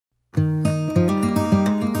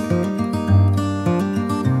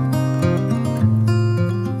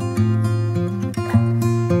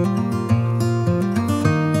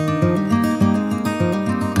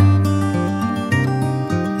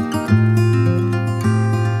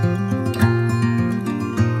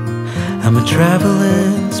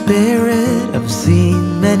traveling spirit, I've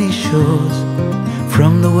seen many shores,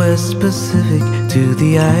 from the West Pacific to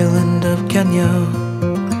the island of Kenya.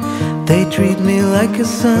 They treat me like a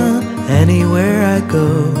son anywhere I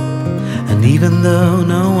go, and even though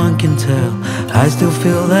no one can tell, I still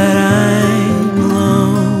feel that I'm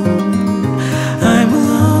alone. I'm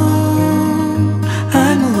alone,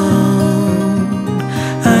 I'm alone,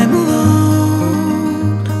 I'm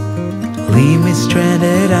alone. Leave me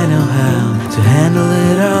stranded, I know how to handle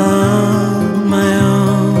it all on my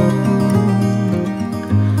own.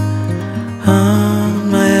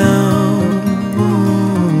 On my own.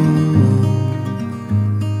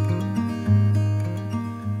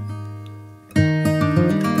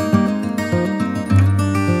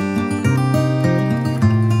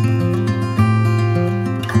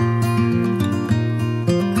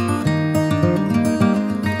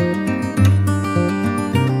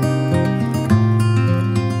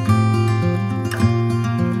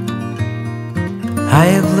 I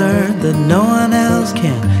have learned that no one else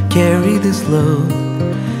can carry this load.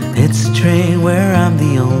 It's a train where I'm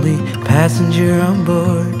the only passenger on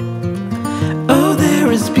board. Oh, there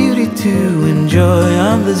is beauty to enjoy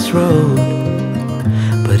on this road,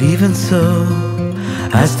 but even so,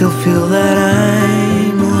 I still feel that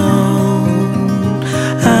I'm alone.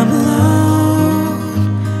 I'm alone,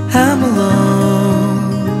 I'm alone,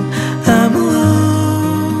 I'm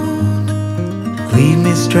alone. Leave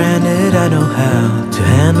me stranded, I know how to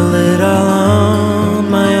handle it all on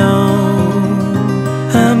my own.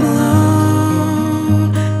 I'm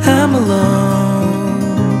alone, I'm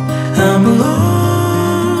alone, I'm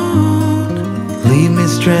alone. Leave me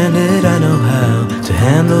stranded, I know how to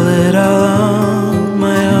handle it all on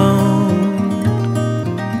my own.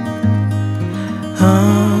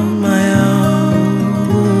 On my own.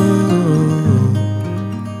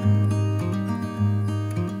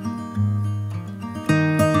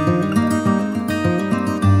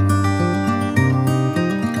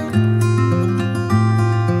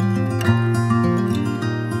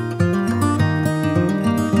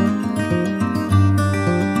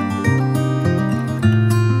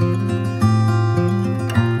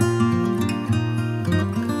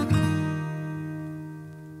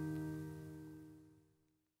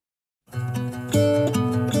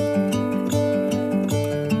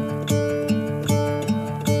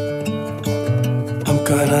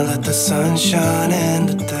 Gonna let the sun shine in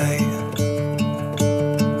today.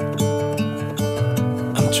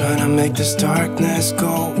 I'm trying to make this darkness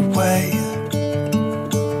go away.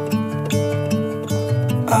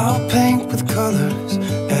 I'll paint with colors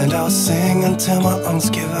and I'll sing until my lungs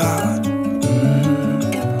give out.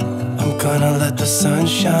 I'm gonna let the sun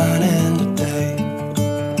shine in today,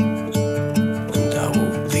 and I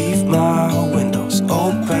will leave my windows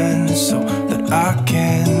open so that I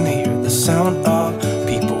can hear the sound of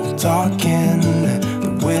people talking and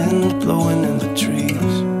the wind blowing in the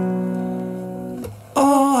trees.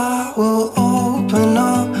 Oh, I will open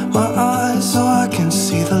up my eyes so I can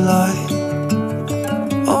see the light.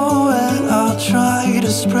 Oh, and I'll try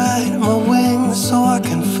to spread my wings so I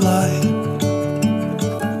can fly.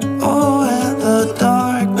 Oh, and the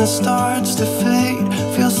darkness starts to fade,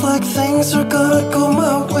 feels like things are gonna go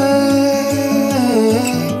my way.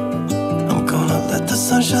 I'm gonna let the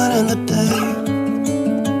sun shine in the day.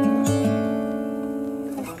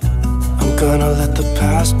 Gonna let the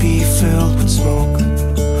past be filled with smoke,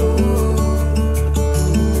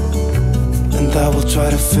 and I will try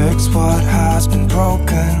to fix what has been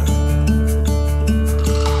broken,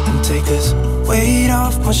 and take this weight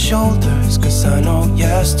off my shoulders, cause I know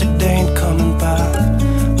yesterday ain't coming back.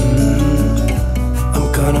 I'm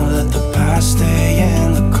gonna let the past stay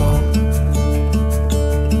in the cold.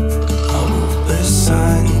 I will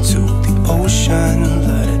listen to the ocean,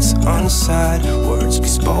 let its unsaid words be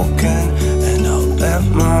spoken, and I'll let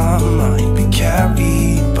my mind be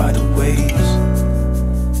carried by the waves.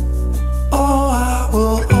 Oh, I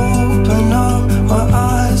will open up my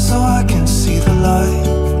eyes so I can see the light.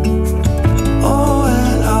 Oh,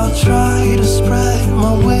 and I'll try to spread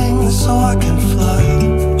my wings so I can fly.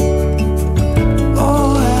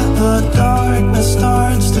 Oh, and the darkness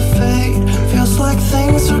starts to fade, feels like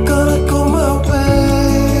things are gonna go my way.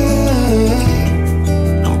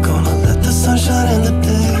 I'm gonna let the sun shine in the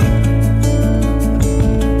day.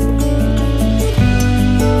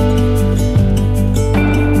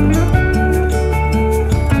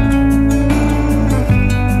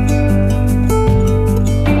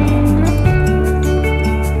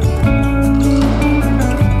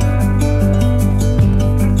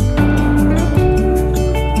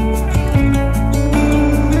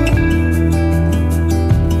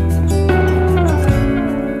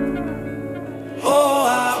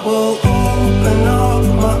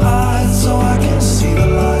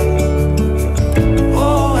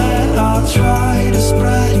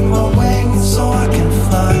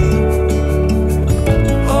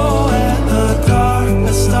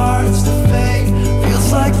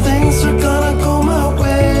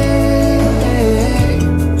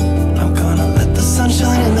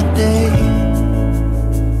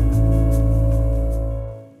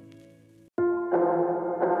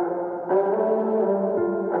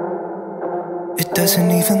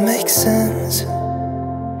 doesn't even make sense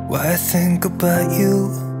why I think about you.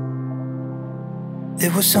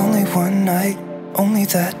 It was only one night, only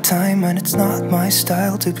that time, and it's not my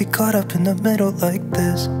style to be caught up in the middle like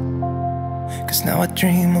this. Cause now I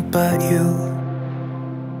dream about you.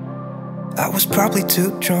 I was probably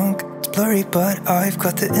too drunk, it's blurry, but I've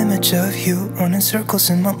got the image of you running circles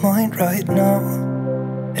in my mind right now.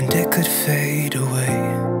 And it could fade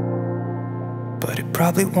away, but it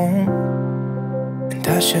probably won't, and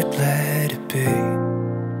I should let it be.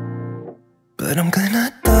 But I'm gonna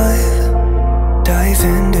dive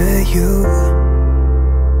into you,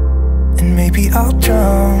 and maybe I'll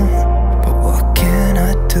drown, but what can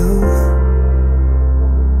I do?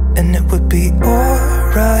 And it would be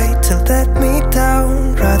alright to let me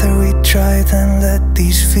down. Rather we try than let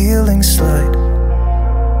these feelings slide.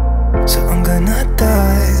 So I'm gonna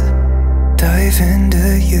dive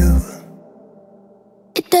into you.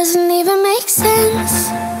 It doesn't even make sense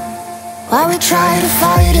why we try to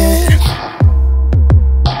fight it.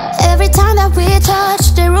 Every time that we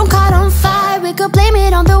touch, the room caught on fire. We could blame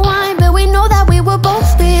it on the wine, but we know that we would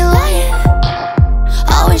both be lying.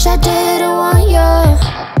 I wish I didn't want you.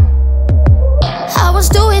 I was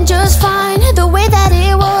doing just fine, the way that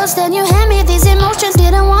it was. Then you hand me these emotions,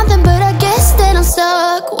 didn't want them, but I guess that I'm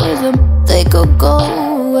stuck with them. They could go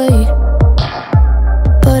away,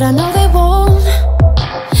 but I know they won't,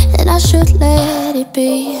 and I should let it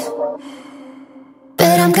be.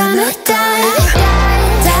 But I'm gonna dive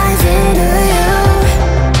into you,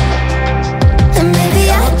 and maybe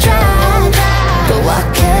I'll try, but what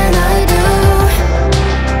can I do?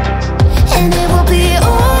 And it will be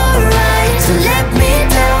alright to let me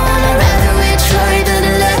down. I'd rather we try than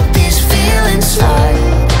let these feelings slide.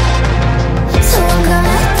 So I'm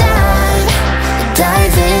gonna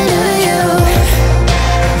dive into you,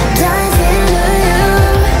 dive into you,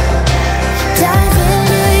 dive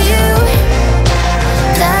into you,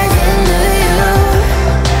 dive into you,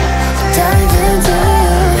 dive into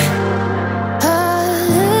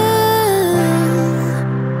you.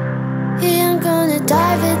 Yeah, I'm gonna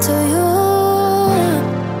dive into you.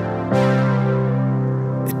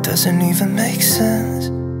 It doesn't even make sense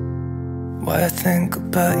why I think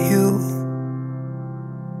about you.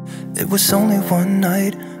 It was only one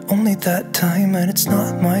night, only that time, and it's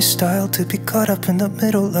not my style to be caught up in the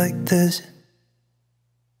middle like this.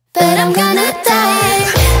 But I'm gonna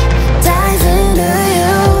dive into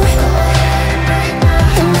you,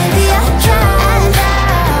 and maybe I'll try.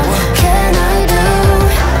 What can I do?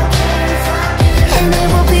 And it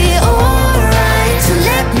will be alright to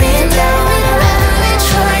let me down. I'd rather we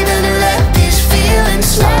try than let these feelings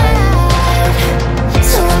slide.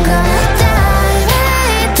 So I'm gonna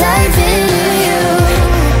dive into you,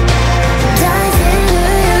 dive into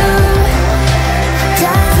you,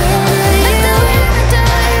 dive into you,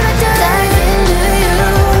 dive into you,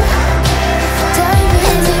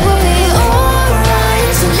 and it will be alright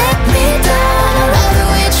to let me down. I'd rather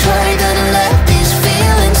we try than let these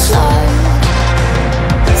feelings slide.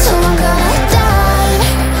 So I'm gonna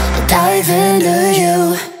dive into you.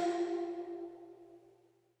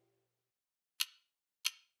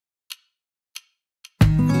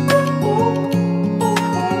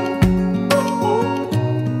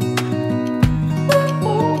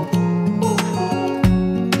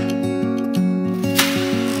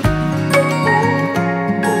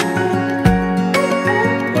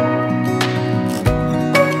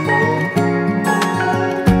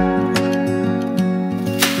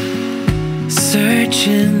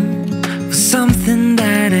 Searching for something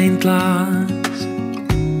that ain't lost.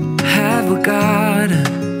 Have we gotten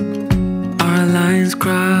our lines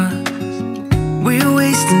crossed? We're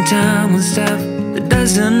wasting time on stuff that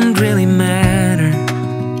doesn't really matter,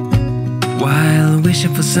 while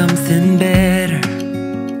wishing for something better.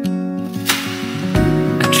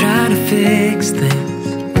 I try to fix things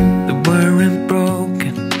that weren't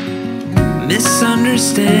broken,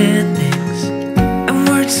 misunderstandings and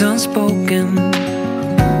words unspoken.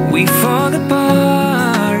 We fall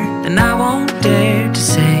apart, and I won't dare to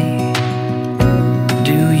say,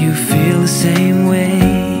 do you feel the same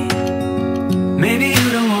way? Maybe you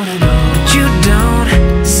don't wanna know, but you don't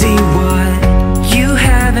see what you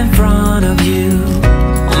have in front of you.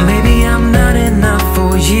 Or maybe I'm not enough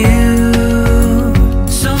for you,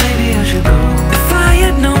 so maybe I should go. If I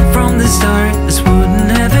had known from the start, this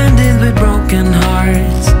wouldn't have ended with broken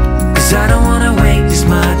hearts. Cause I don't wanna waste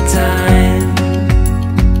my time.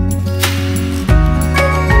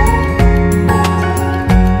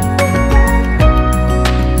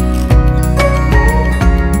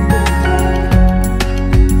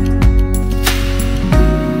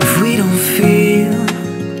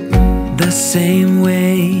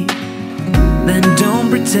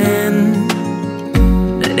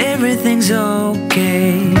 everything's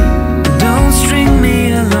okay. Don't string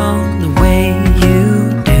me along the way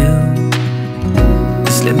you do.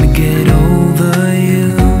 Just let me get over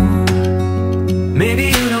you. Maybe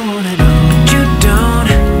you don't wanna know, but you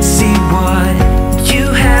don't see what you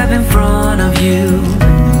have in front of you.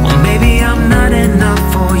 Or maybe I'm not enough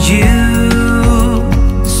for you.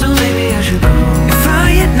 So maybe I should go. If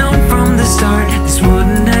I had known from the start, this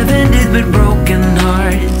wouldn't have ended with broken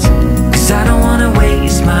hearts. Cause I don't wanna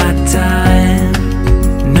waste my time,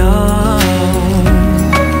 no.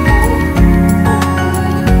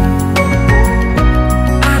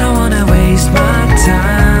 I don't wanna waste my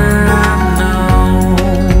time, no.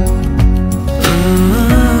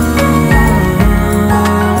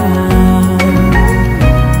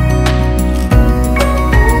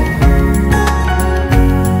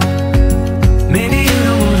 Maybe you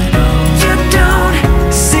don't wanna know, you don't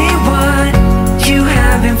see what you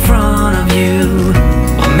have in front of you.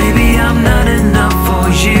 Or maybe I'm not enough for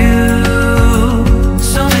you.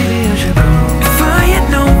 So maybe I should go. If I had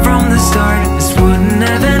known from the start, this wouldn't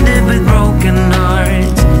have ended with broken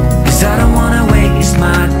hearts. Cause I don't wanna waste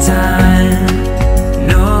my time,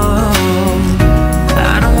 no.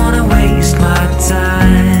 I don't wanna waste my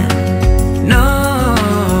time, no.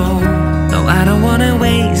 No, I don't wanna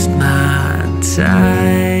waste my time.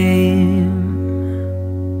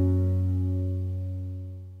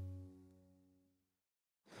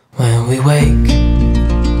 When we wake,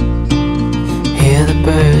 hear the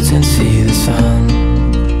birds and see the sun.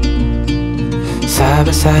 Side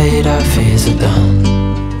by side our fears are done.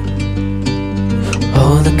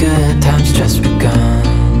 Oh, the good times just begun.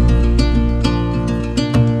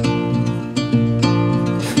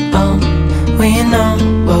 We know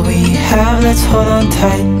what we have, let's hold on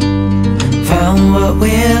tight. Found what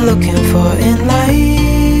we're looking for in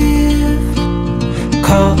life.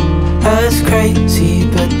 Call us crazy,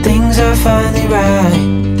 but things are finally right.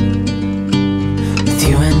 With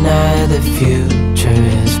you and I, the future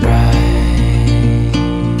is bright.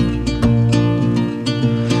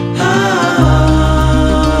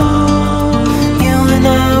 You and I,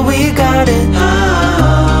 we got it.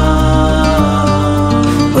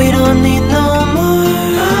 We don't need no more.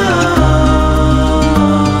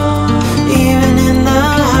 Even in the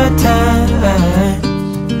hard times,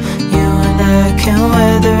 you and I can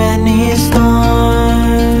weather any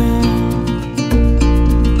storm.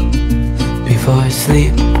 Before I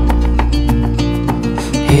sleep,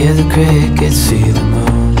 hear the crickets, see the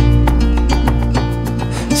moon.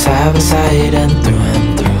 Side by side and through.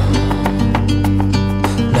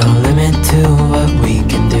 No limit to what we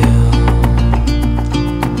can do.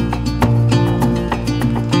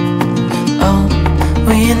 Oh,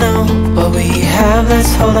 we know what we have,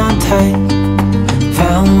 let's hold on tight.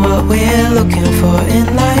 Found what we're looking for in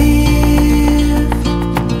life.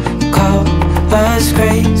 Call us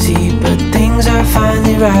crazy, but things are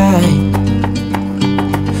finally right.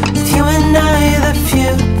 With you and I, the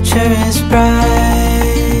future is bright.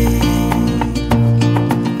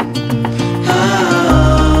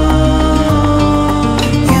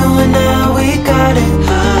 You and I, we got it.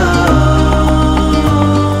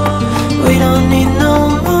 We don't need no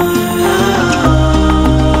more.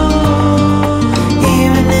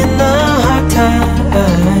 Even in the hard times,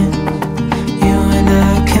 you and I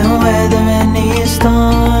can weather any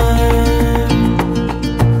storm.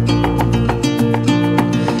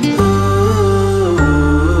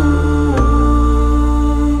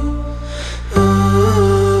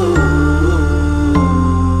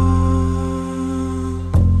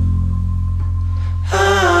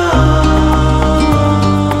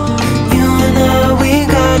 You and I, we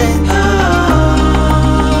got it.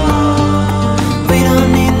 We don't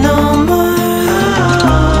need no more.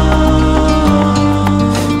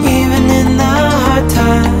 Even in the hard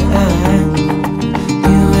times,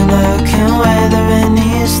 you and I can weather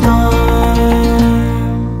any storm.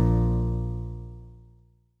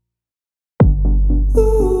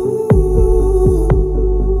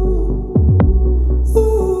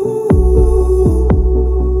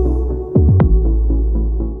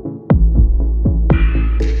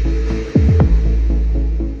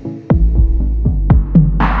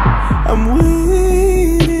 I'm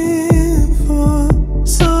waiting for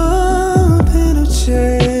something to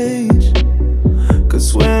change. Cause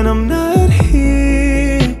when I'm not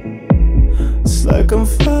here, it's like I'm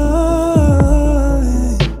falling.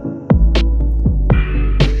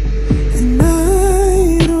 And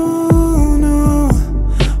I don't know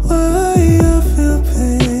why I feel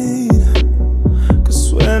pain.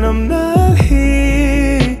 Cause when I'm not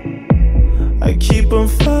here, I keep on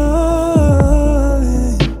falling.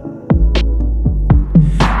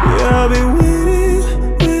 Yeah, I've been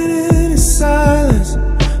waiting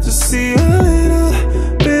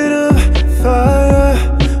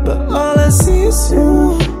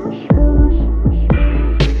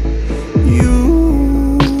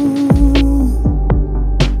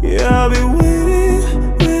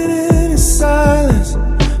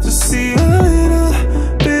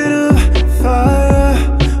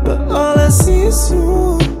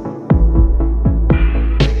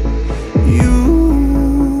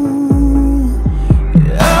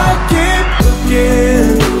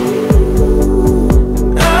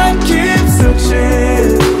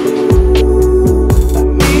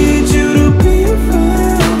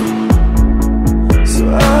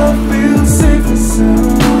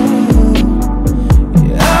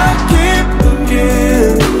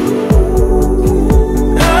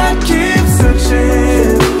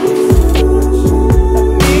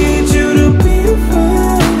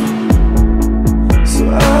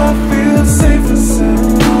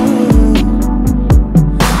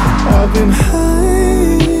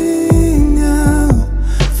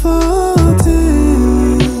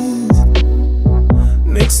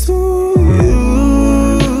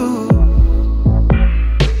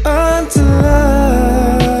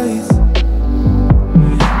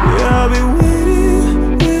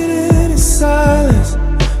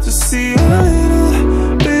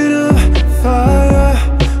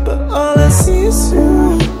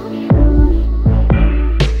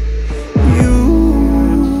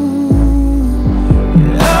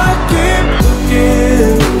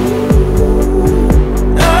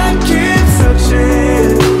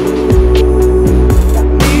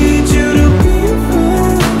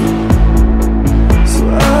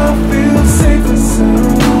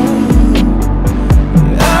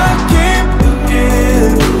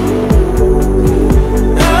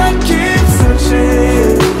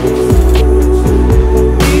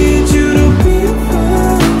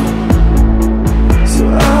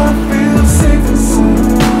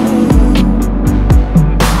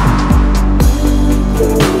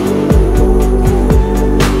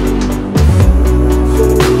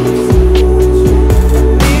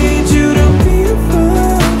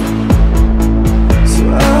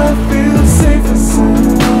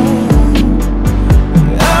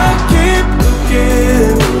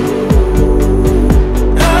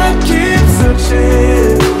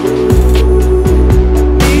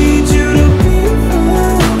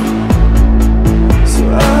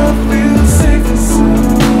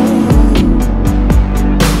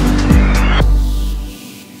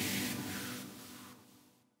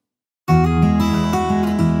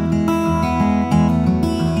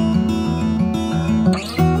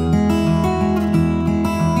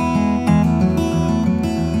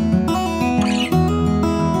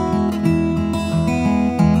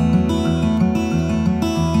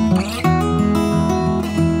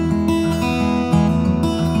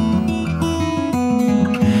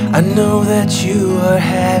I know that you are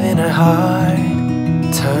having a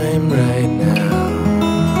hard time right now.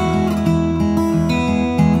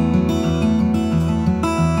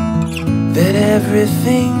 That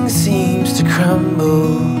everything seems to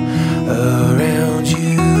crumble around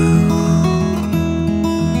you.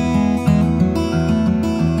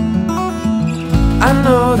 I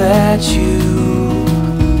know that you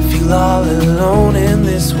feel all alone in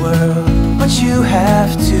this world, but you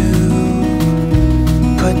have to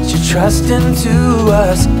put your trust into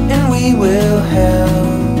us, and we will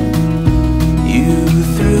help you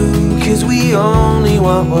through. 'Cause we only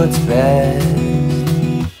want what's best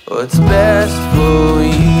for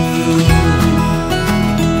you.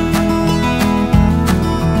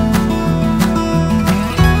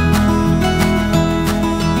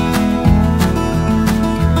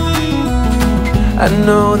 I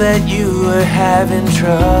know that you are having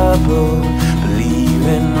trouble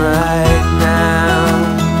believing right now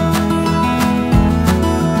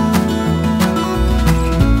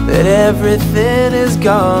that everything is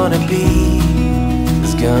gonna be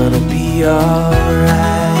alright.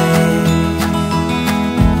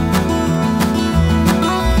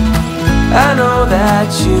 I know that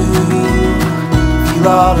you feel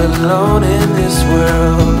all alone in this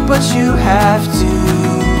world, but you have to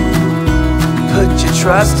put your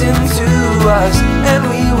trust into us, and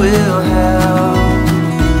we will help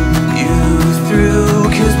you through.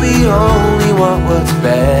 'Cause we only want what's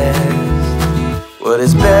best, what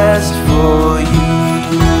is best for you.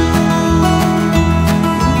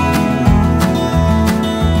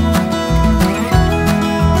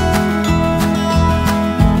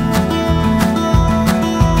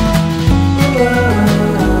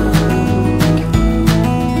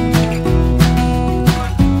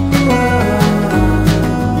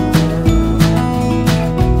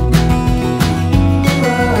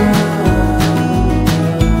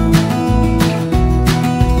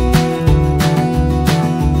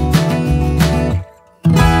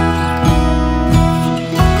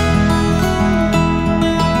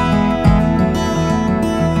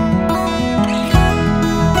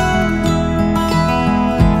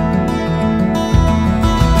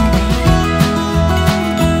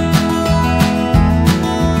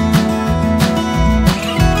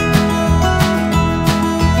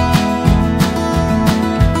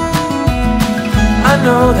 I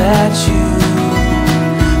know that you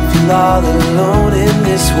feel all alone in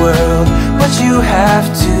this world, but you have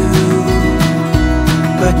to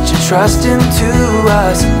put your trust into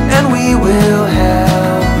us, and we will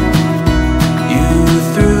help you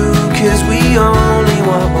through. 'Cause we only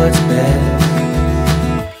want what's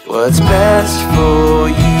best for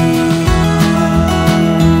you.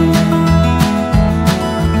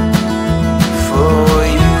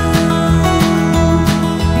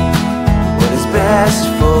 Best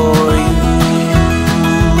for you,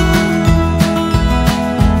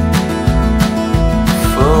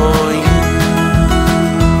 for you.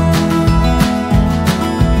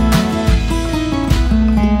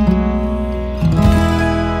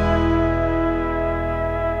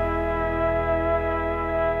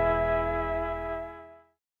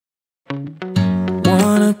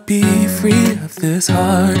 Wanna be free of this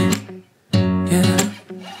heart, yeah.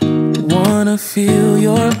 Wanna feel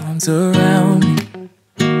your arms around me.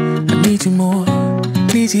 I need you more,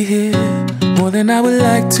 need you here, more than I would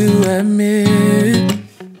like to admit.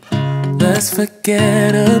 Let's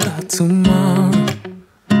forget about tomorrow,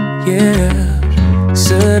 yeah.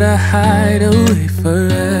 Should I hide away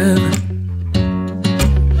forever?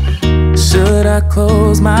 Should I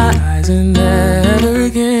close my eyes and never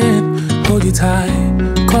again hold you tight,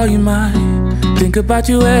 call you mine, think about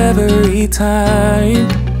you every time?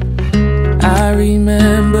 I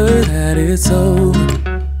remember that it's over,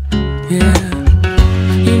 yeah.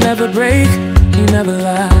 You never break, you never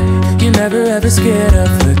lie, you never ever scared of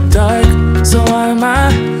the dark. So why am I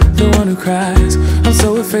the one who cries? I'm so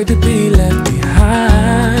afraid to be left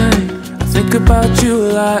behind. I think about you a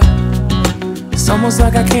lot, it's almost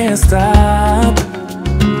like I can't stop,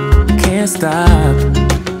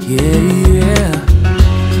 yeah, yeah.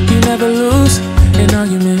 You never lose an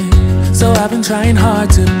argument, so I've been trying hard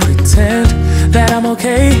to pretend that I'm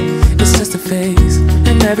okay, it's just a phase,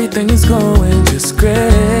 and everything is going just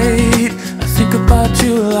great. I think about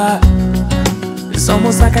you a lot, it's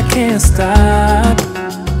almost like I can't stop,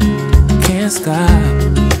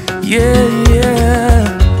 yeah,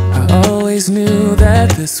 yeah. I always knew that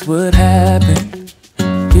this would happen,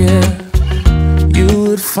 yeah. You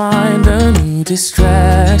would find a new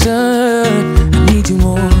distraction. I need you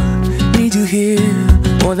more, need you here,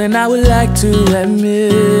 more than I would like to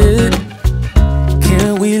admit.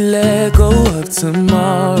 Can we we let go of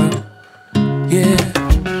tomorrow. Yeah.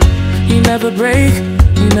 You never break,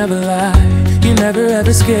 you never lie, you never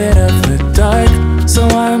ever scared of the dark. So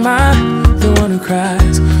why am I the one who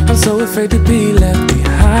cries? I'm so afraid to be left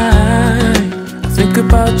behind. I think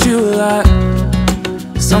about you a lot.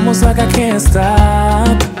 It's almost like I can't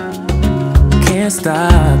stop. Can't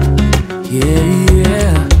stop. Yeah,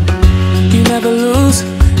 yeah. You never lose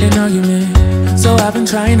an argument, so I've been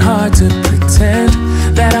trying hard to pretend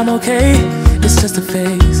that I'm okay. It's just a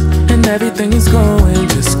phase, and everything is going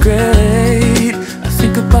just great. I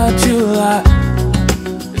think about you a lot.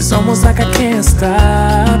 It's almost like I can't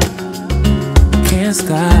stop. Can't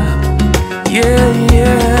stop. Yeah,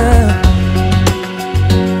 yeah.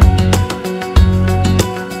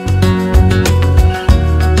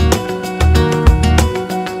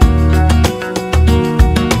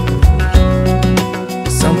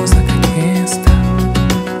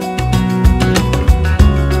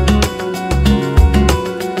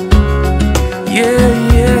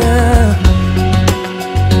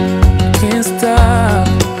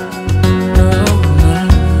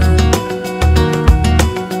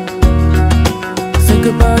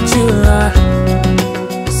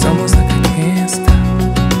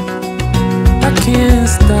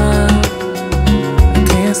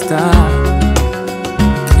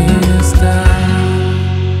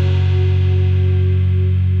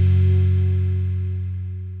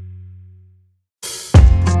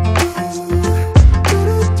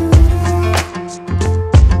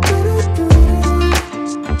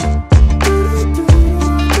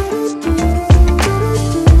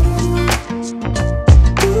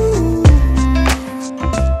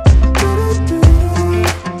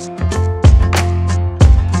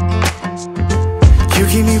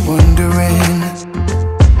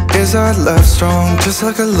 Just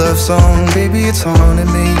like a love song, baby, it's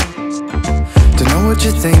haunting me. Don't know what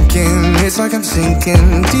you're thinking, it's like I'm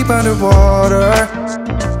sinking deep underwater.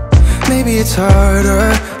 Maybe it's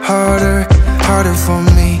harder, harder, harder for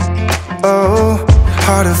me. Oh,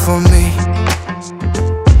 harder for me.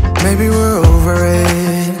 Maybe we're over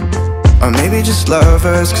it, or maybe just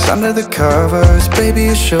lovers, cause under the covers, baby,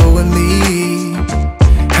 you're showing me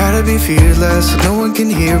how to be fearless so no one can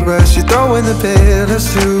hear us. You're throwing the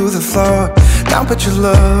pillars through the floor. Now put your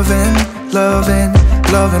loving, loving,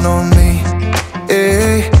 loving on me.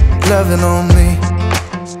 Eh, loving on me.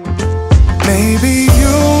 Maybe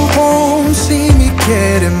you won't see me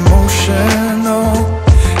get emotional,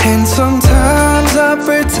 and sometimes I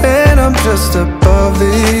pretend I'm just above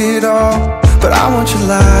it all. But I want you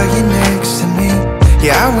lying next to me.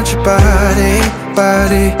 Yeah, I want your body,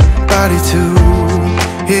 body, body too.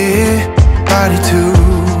 Yeah, body too.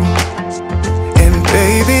 And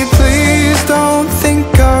baby, please don't think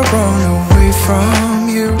I run away from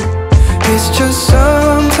you. It's just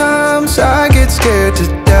sometimes I get scared to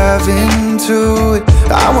dive into it.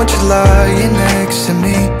 I want you lying next to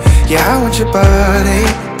me. Yeah, I want your body,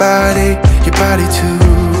 body, your body too.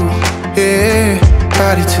 Yeah,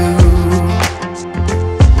 body too.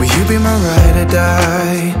 Will you be my ride or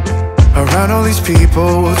die? Around all these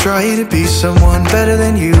people, we'll try to be someone better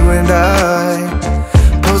than you and I.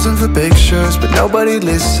 Posing for pictures, but nobody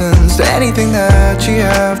listens to anything that you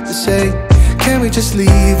have to say. Can we just leave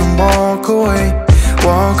and walk away?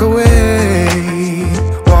 Walk away,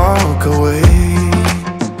 walk away.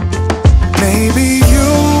 Maybe you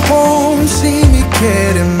won't see me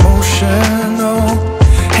get emotional,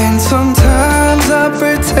 and sometimes I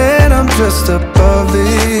pretend I'm just above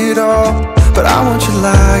it all. But I want you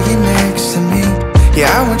lying next to me.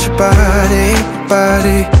 Yeah, I want your body,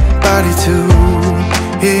 body, body too.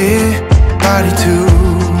 Yeah, body too.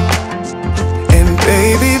 And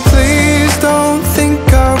baby, please don't think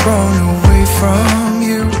I run away from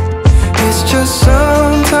you. It's just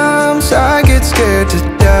sometimes I get scared to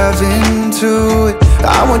dive into it.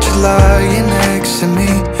 I want you lying next to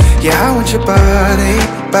me. Yeah, I want your body,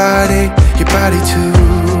 body, your body too.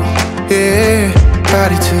 Yeah,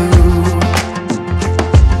 body too.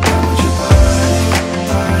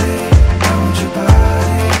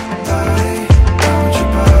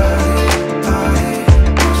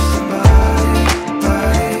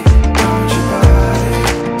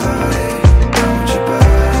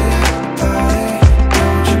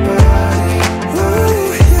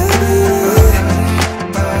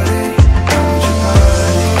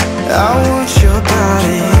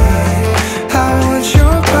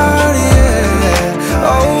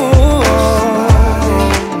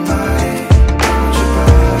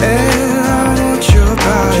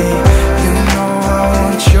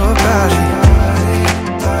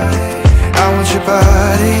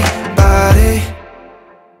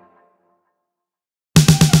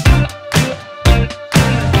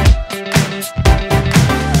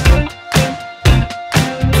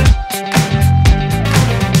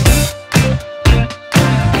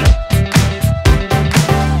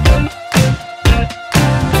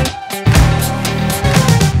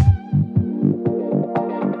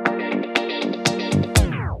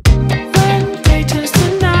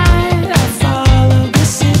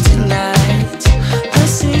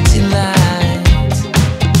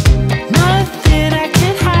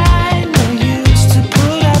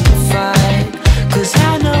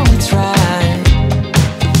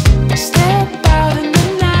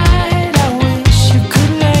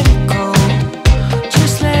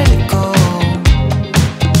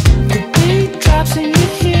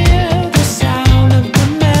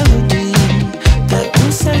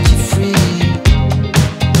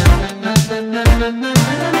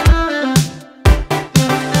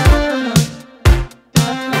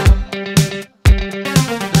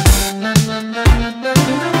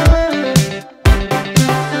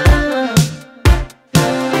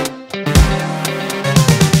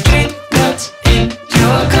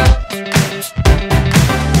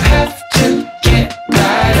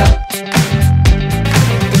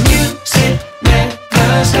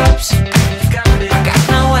 stops. I got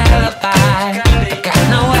no alibi. I got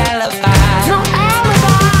no alibi. No alibi.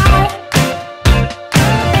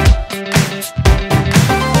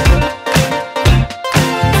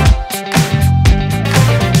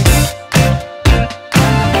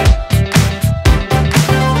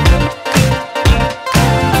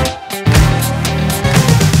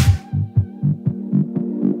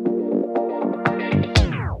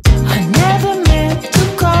 I never meant to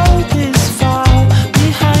go this far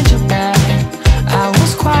behind your back. I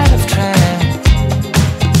was quite off track.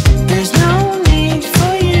 There's no need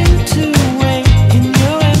for you to wait in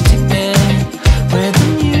your empty bed where the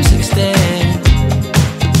music's dead.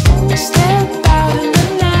 Step out in the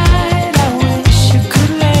night. I wish you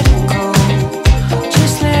could let it go.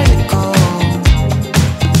 Just let it go.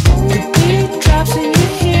 The beat drops and you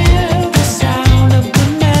hear the sound of the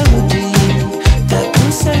melody that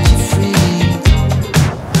will set you free.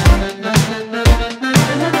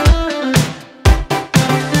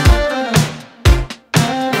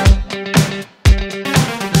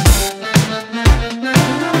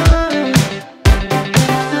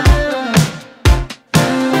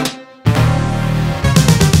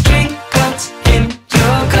 Drink what's in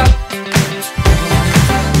your cup.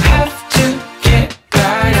 Have to get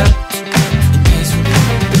right up.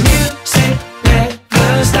 The music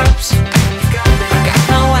never stops. I got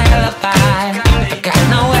no alibi. I got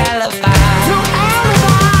no alibi. No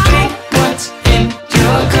alibi. Drink what's in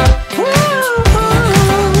your cup.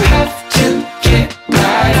 Have to get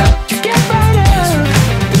right up. To get right up.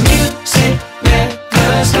 The music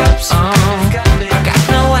never stops. I got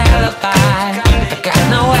no alibi. I got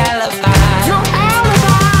no alibi. No alibi.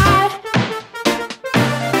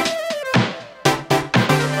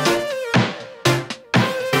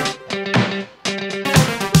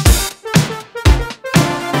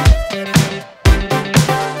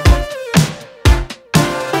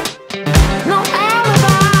 No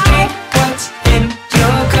alibi. What's in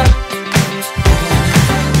your cup?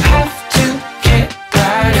 Have to get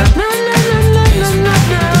right up. No, no, no, no, no, no,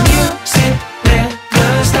 no. Music never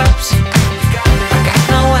stops. I got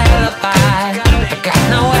no alibi. I got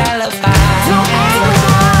no alibi. No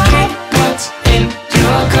alibi. What's in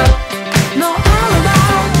your cup? No alibi.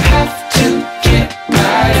 Have to get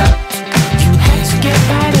right up. You have to get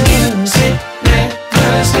right up. Music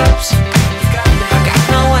never stops. I got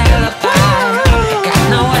no alibi. I got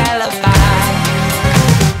no alibi.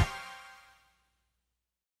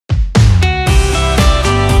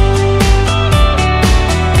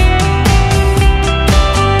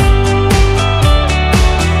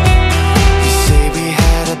 You say we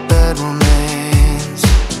had a bad romance,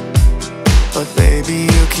 but baby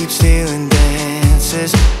you keep stealing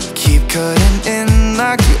dances. Keep cutting in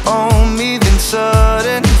like you own me, then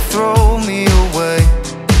suddenly throw me away.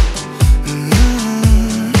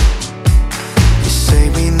 You say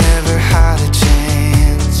we never had a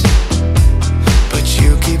chance, but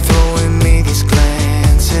you keep throwing me these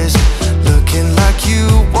glances, looking like you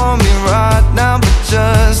want me right now, but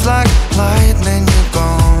just like lightning you're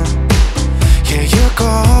gone. Yeah, you're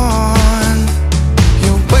gone.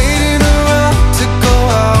 You're waiting around to go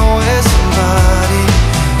out with somebody.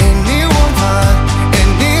 Anyone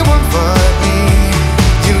but me.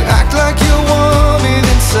 You act like you want me,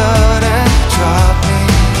 then suddenly drop me.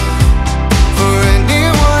 For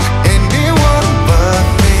anyone but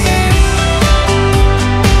me.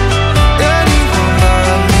 Anyone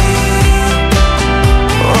but me.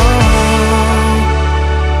 Oh,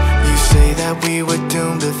 you say that we were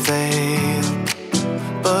doomed to fail,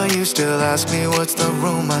 but you still ask me what's the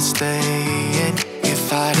room I stay in.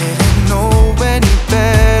 If I didn't know any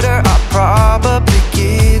better, I'd probably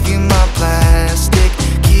give you my plastic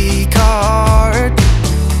key card.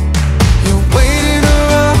 You're waiting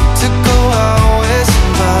around to go out with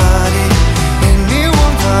somebody.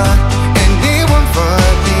 Anyone but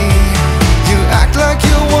me. You act like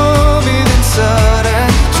you want me, then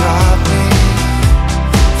suddenly drop me.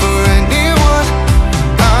 For anyone,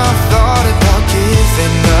 I've thought about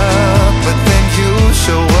giving up, but then you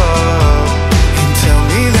show up and tell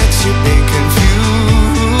me that you've been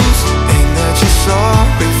confused and that you're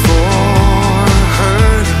sorry for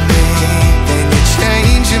hurting me.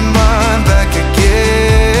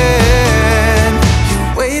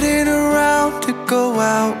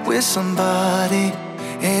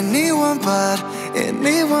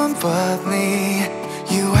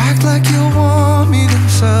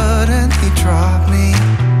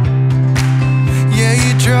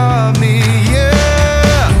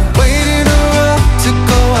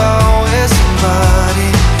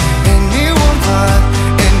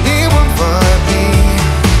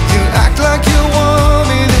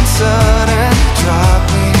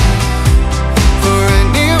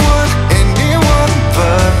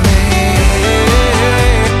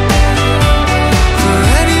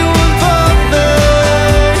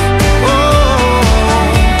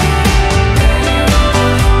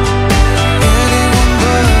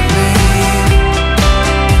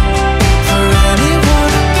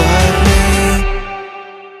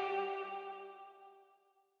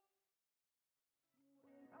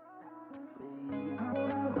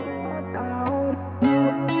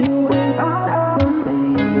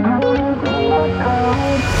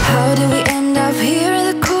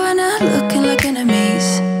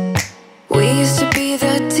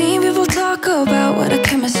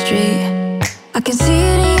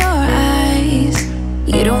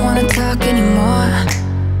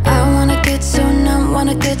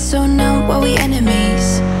 get so numb while we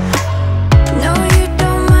enemies. No, you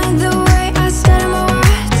don't mind the way I stutter my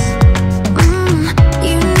words.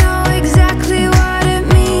 You know exactly what it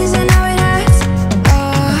means and how it hurts.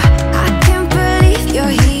 Oh, I can't believe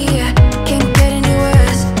you're here. Can't get any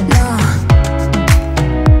worse. No,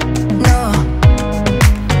 no.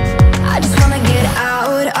 I just wanna get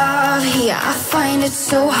out of here. I find it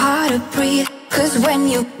so hard to breathe. Cause when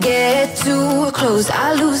you get too close,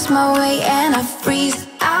 I lose my way and I freeze.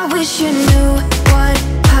 I wish you knew what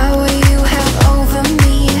power you have over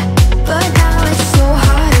me, but now it's so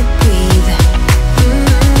hard to breathe.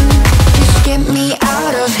 Just get me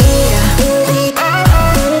out of here.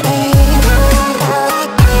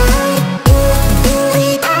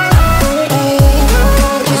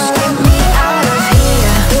 Just get me out of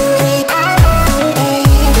here.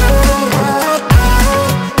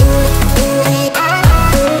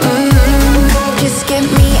 Just get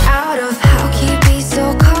me out of. How can you be so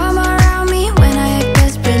calm around me when I act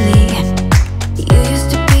desperately? You used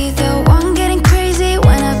to be the one getting crazy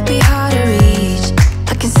when I'd be hard to reach.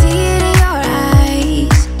 I can see it in your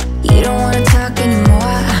eyes. You don't wanna talk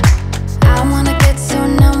anymore. I wanna get so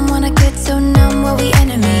numb while we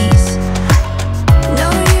enemies. No,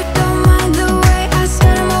 you don't mind the way I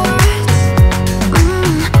stutter my words.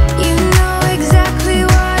 You know exactly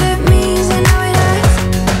what it means and how it hurts.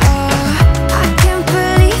 Oh, I can't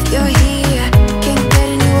believe you're here. Can't get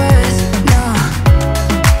any worse. No,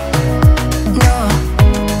 no.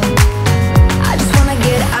 I just wanna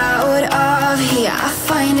get out of here. I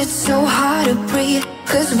find it so hard to breathe.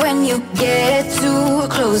 Cause when you get too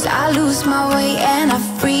close, I lose my way and I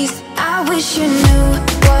freeze. I wish you knew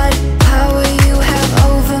what power you have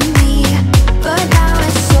over me, but now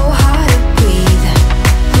it's so hard to breathe.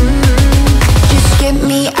 Just get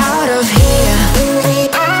me out of here.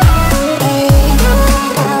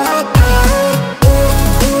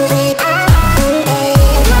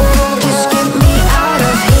 Just get me out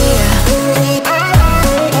of here. I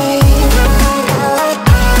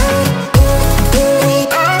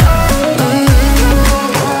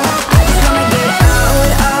just wanna get out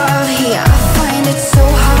of here. I find it so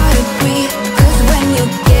hard to breathe. Cause when you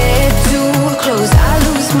get too close, I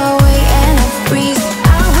lose my way and I freeze.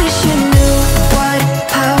 I wish you knew what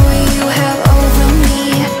power you have over me,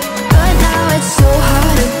 but now it's so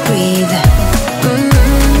hard to breathe.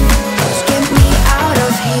 Just get me out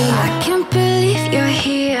of here. I can't believe you're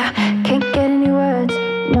here. Can't get any words.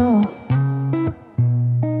 No.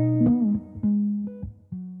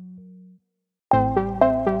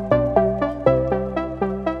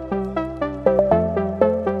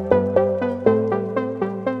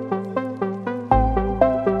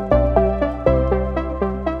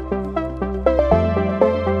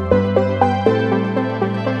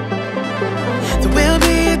 There will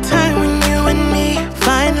be a time when you and me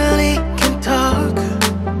finally can talk.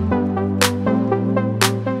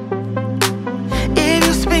 If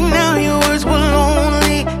you speak now, your words will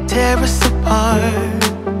only tear us apart.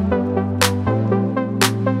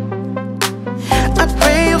 I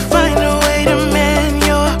pray you'll find a way to mend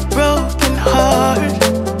your broken heart.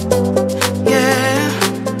 Yeah,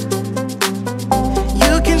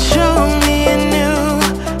 you can show me a new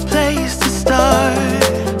place to start.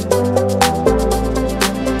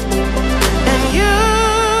 And you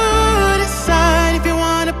decide if you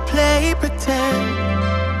wanna play pretend.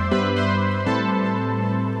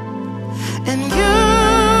 And you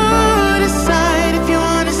decide if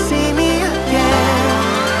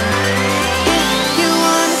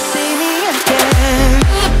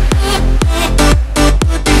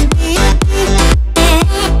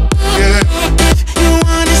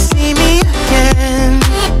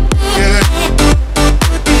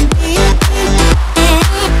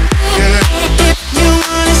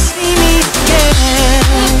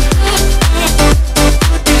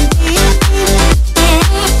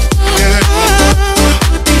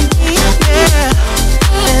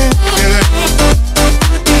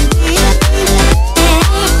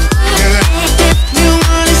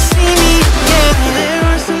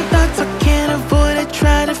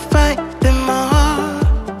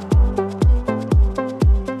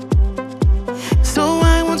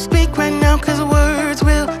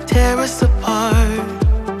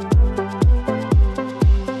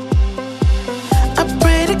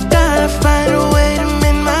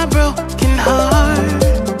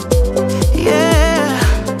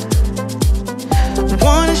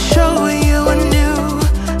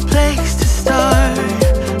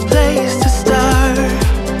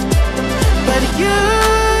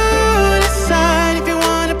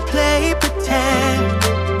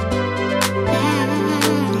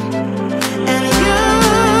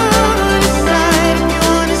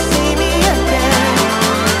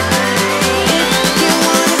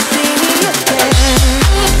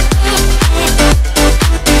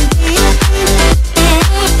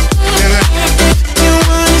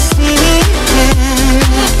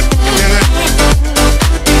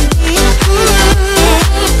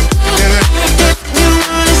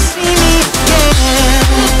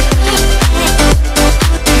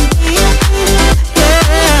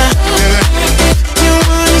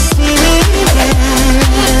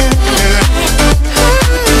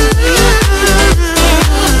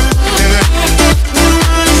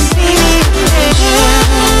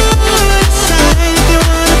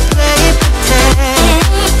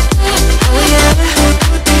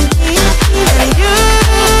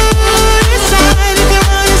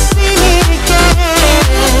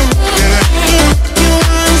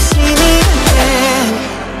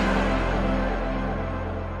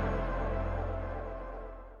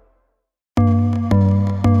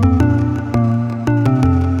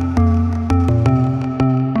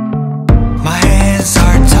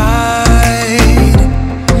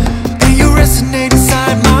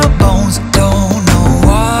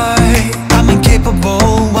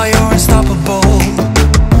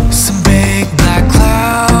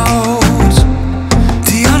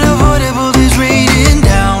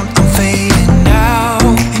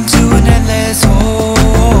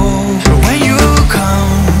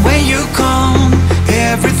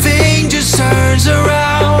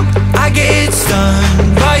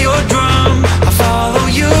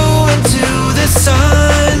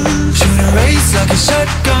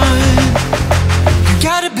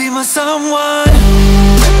someone.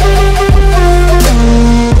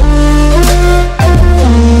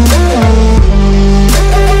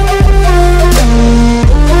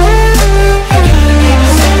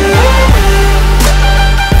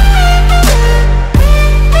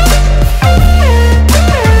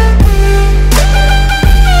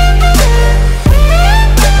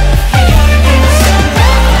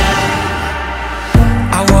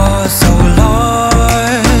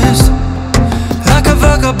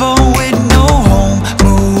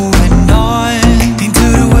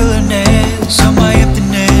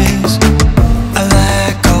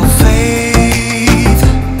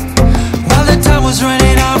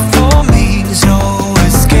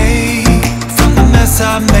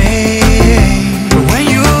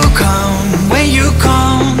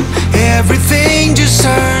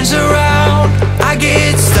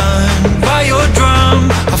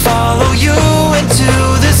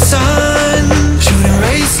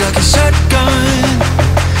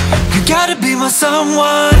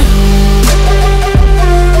 Someone.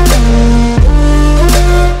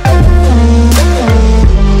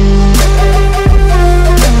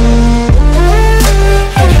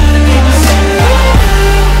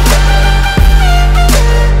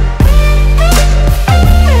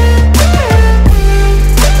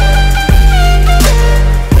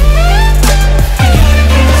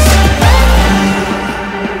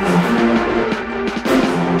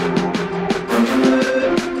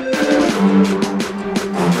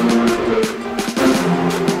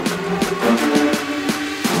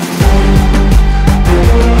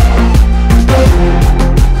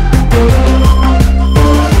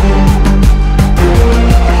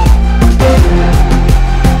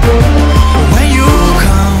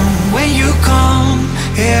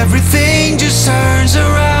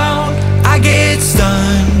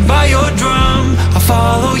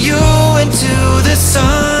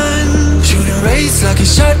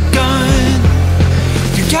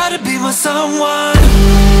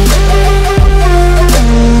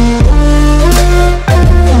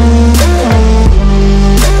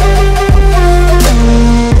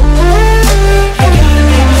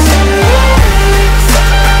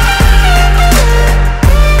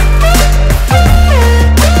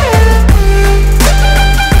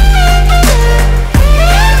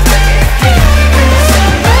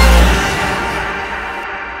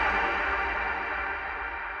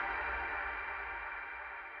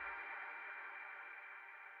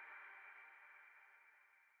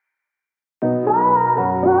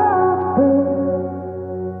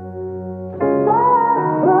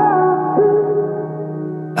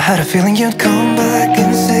 I had a feeling you'd come back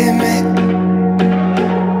and save me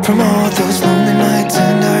from all those lonely nights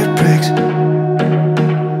and heartbreaks.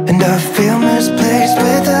 And I feel misplaced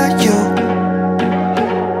without you.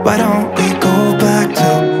 Why don't we go back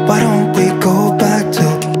to, why don't we go back to?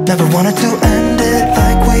 Never wanted to end it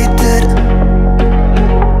like we did.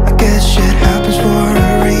 I guess shit happens for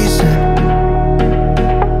a reason,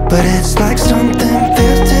 but it's like something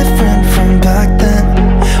feels different from back then.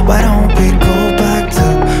 Why don't we go back to,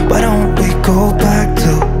 why don't we go back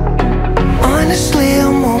to? Honestly,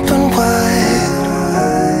 I'm open wide.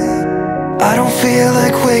 I don't feel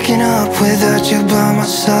like waking up without you by my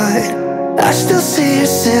side. I still see your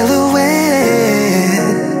silhouette.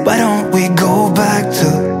 Why don't we go back to,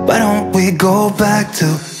 why don't we go back to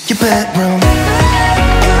your bedroom?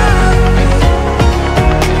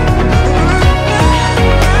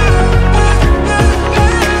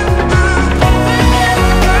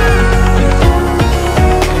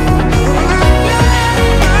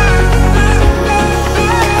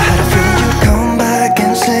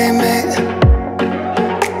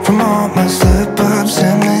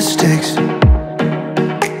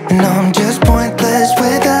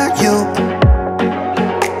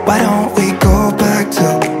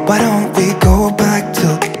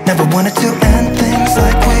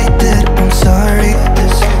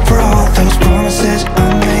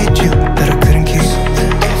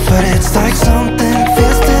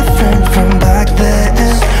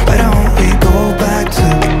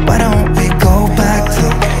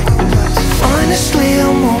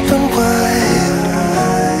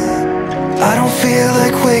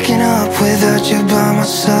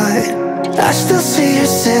 I still see your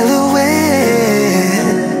silhouette.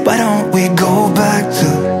 Why don't we go back to,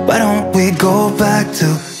 why don't we go back to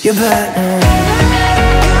your bedroom?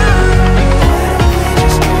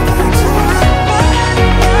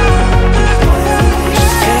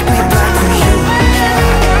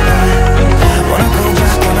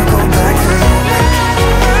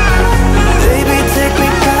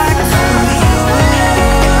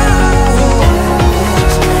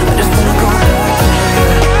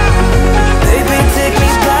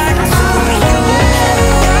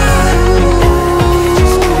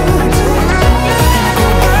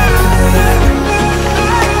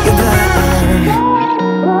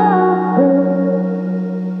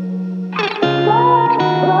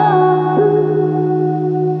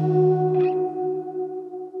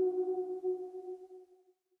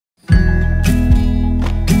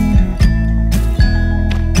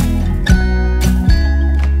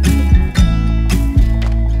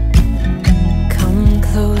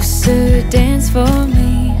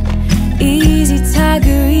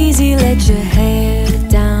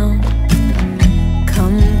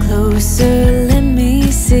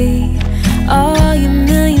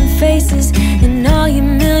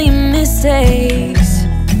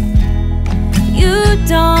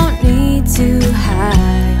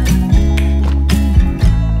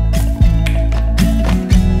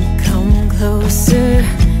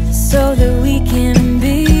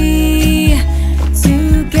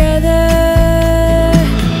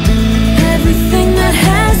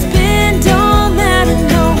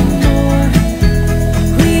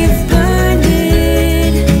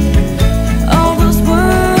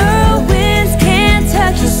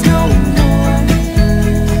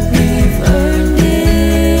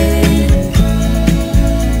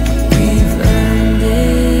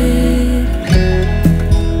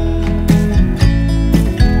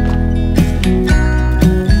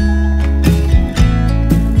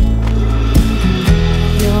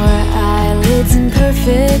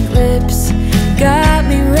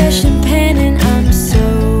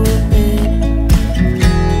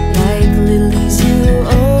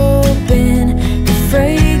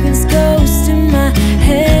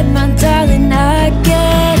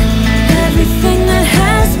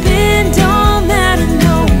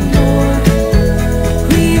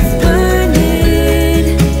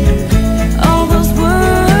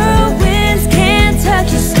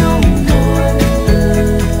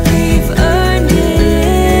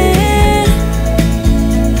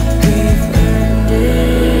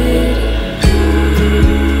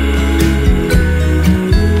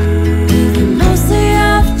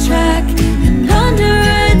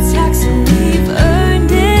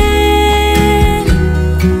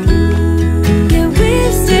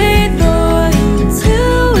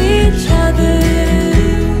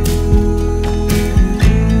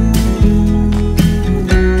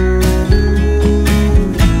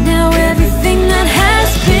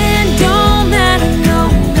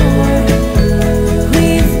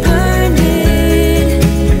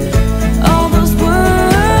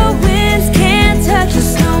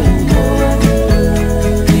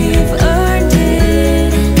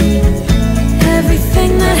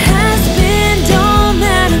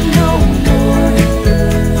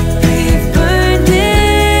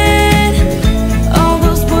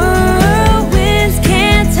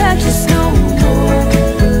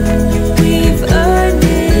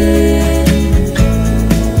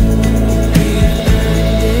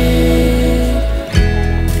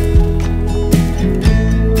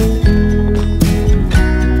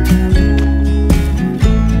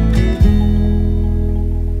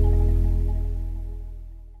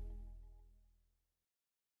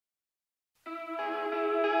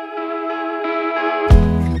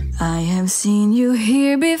 I have seen you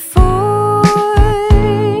here before.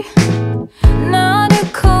 Not a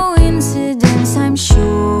coincidence, I'm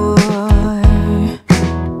sure.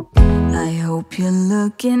 I hope you're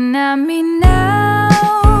looking at me now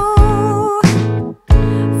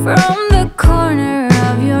from the corner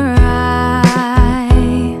of your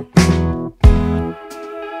eye.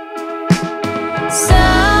 Someday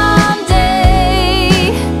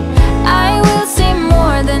I will see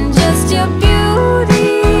more than just your beauty.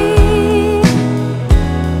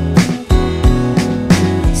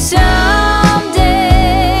 Someday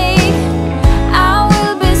I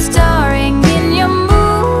will be starring in your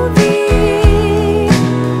movie.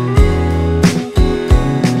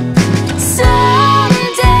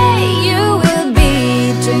 Someday you will be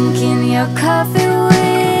drinking your coffee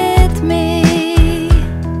with me.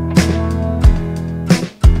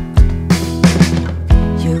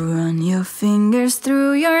 You run your fingers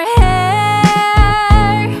through your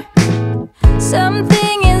hair.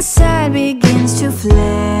 Something inside begins to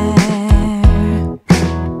flare.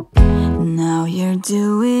 Now you're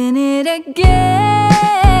doing it again.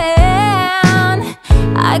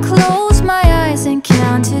 I close my eyes and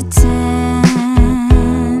count to 10.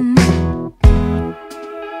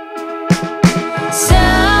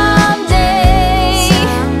 Someday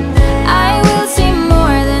I will see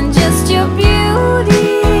more than just your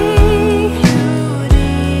beauty.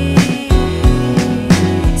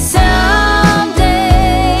 Someday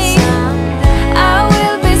I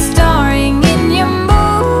will be starring in your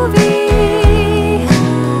movie.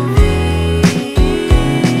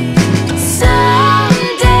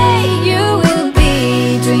 Someday you will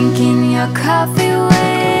be drinking your coffee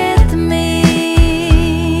with me.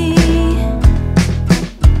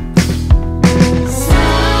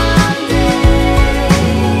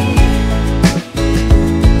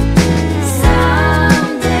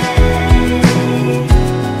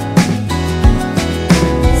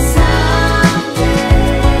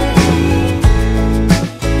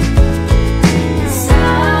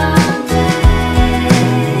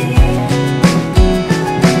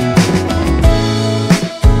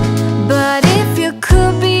 But if you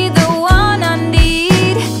could be the one I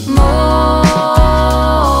need more,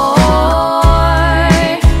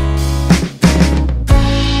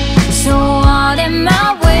 so what am I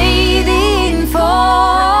waiting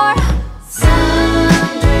for?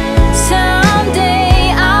 Someday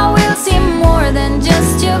I will see more than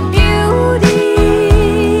just your beauty.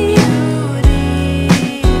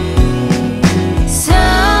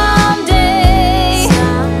 Someday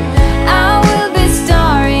I will be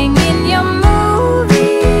starring in your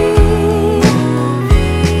movie.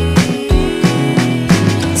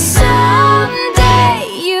 Someday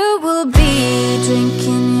you will be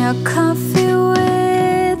drinking your coffee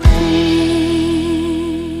with me.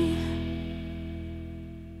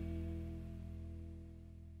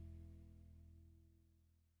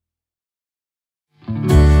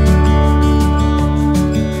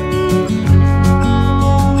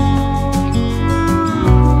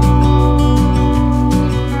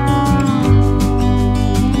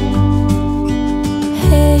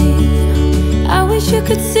 Hey, I wish you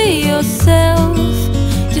could see yourself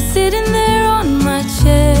just sitting there on my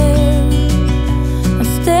chair. I'm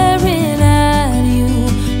staring at you,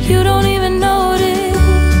 you don't even notice.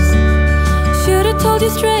 Should've told you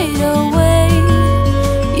straight away,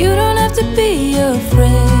 you don't have to be afraid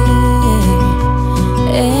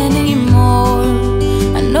anymore.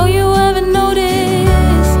 I know you haven't noticed.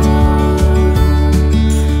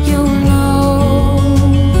 You know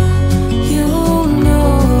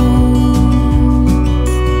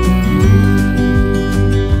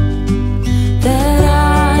that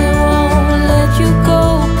I won't let you go.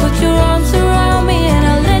 Put your arms around me and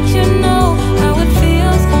I'll let you know how it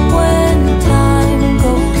feels when time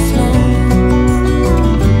goes slow.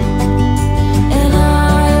 And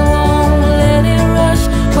I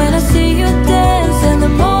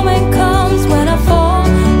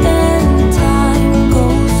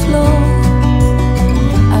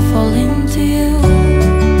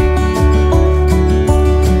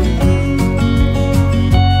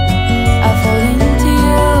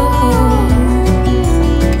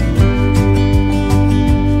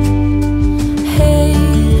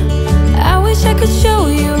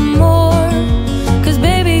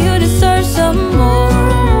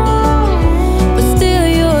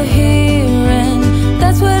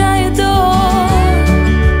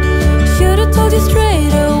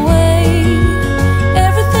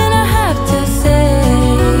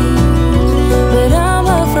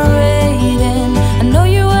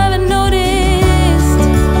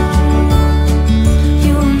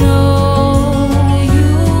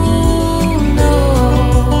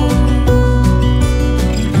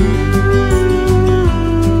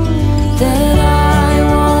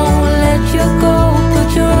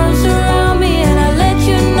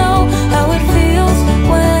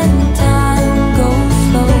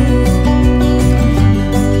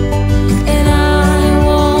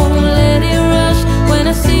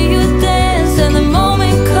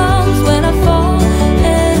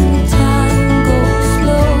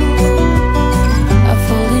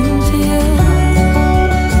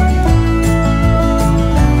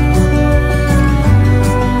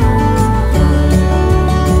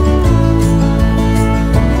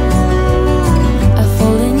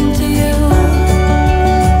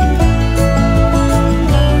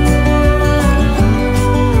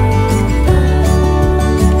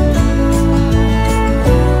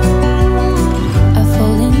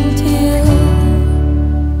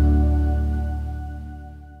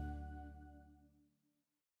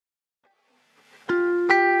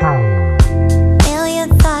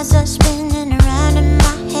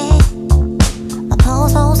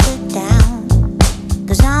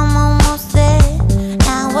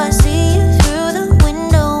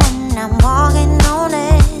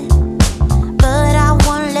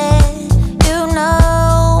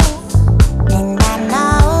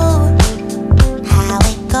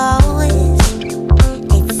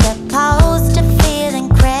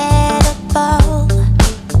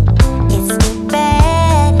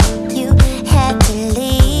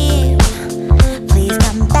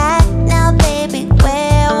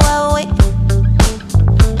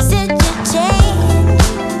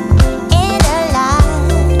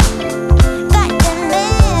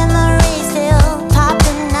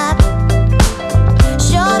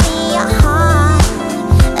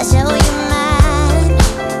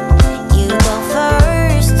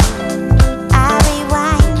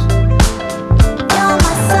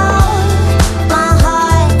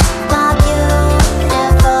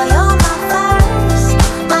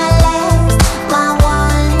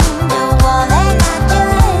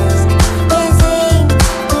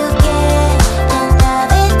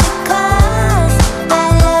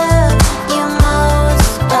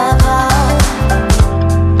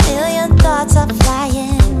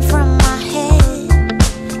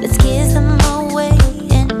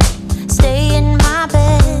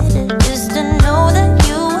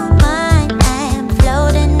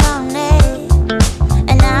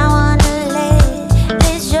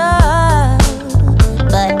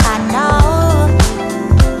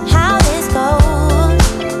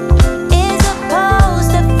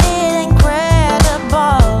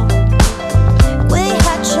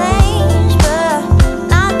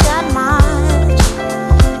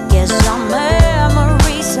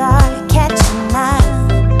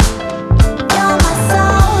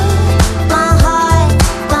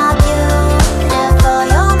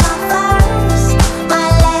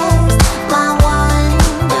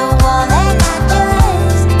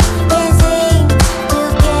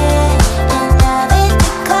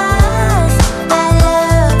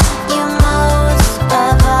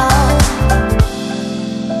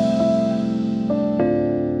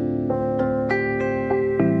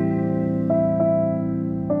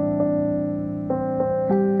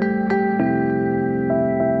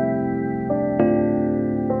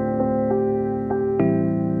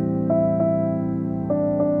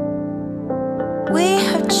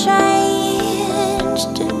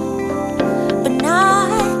changed, but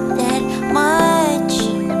not that much.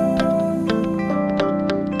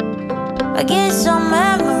 I guess some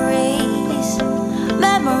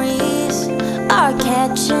memories are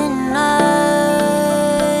catching up.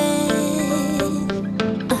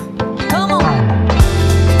 Come on.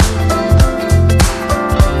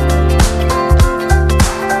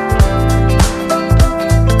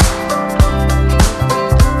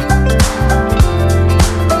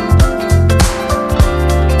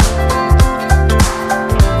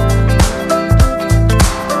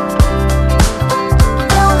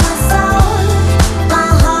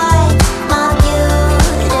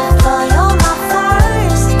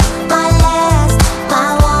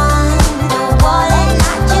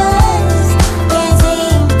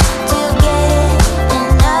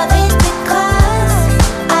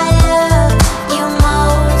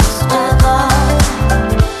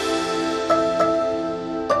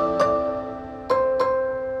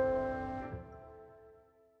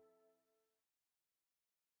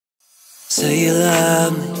 Say you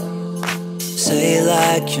love me, say it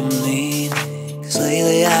like you mean it. 'Cause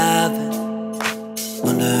lately I've been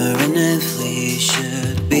wondering if we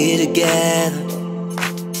should be together.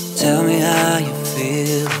 Tell me how you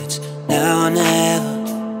feel, it's now or never,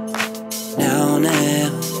 now or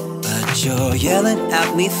never. But you're yelling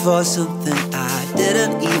at me for something I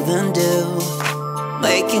didn't even do,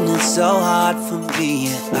 making it so hard for me,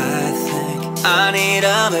 and I think I need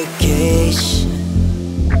a vacation.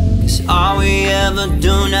 All we ever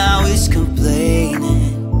do now is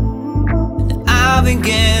complaining, and I've been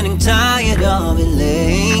getting tired of it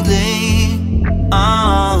lately.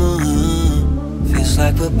 Feels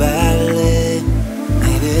like we're battling.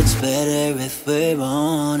 Maybe it's better if we're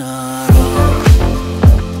on our own.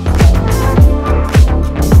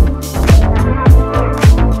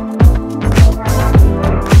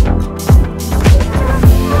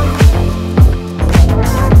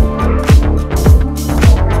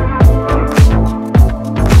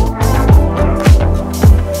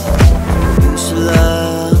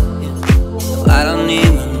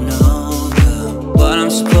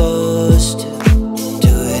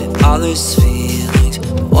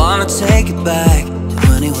 Take it back to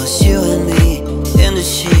when it was you and me in the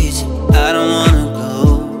sheets. I don't wanna go,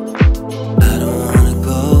 I don't wanna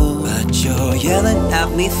go. But you're yelling at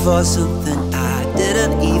me for something I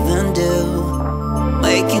didn't even do,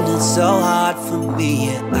 making it so hard for me,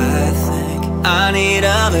 and I think I need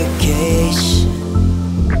a vacation.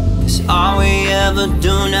 'Cause all we ever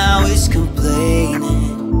do now is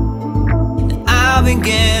complaining, and I've been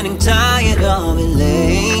getting tired of it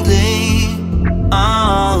lately.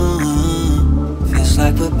 Feels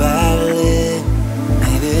like we're battling.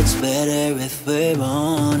 Maybe it's better if we're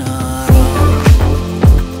on our own.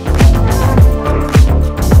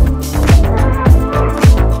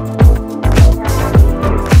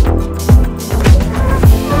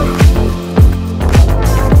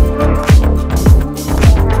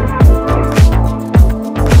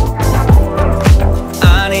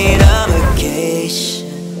 I need a vacation,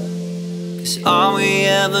 'cause all we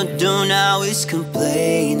ever do now is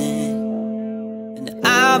complaining, and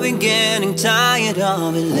I've been getting tired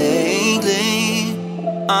of it lately.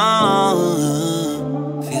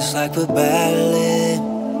 Feels like we're battling.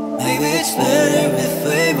 Maybe it's better if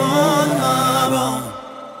we're on our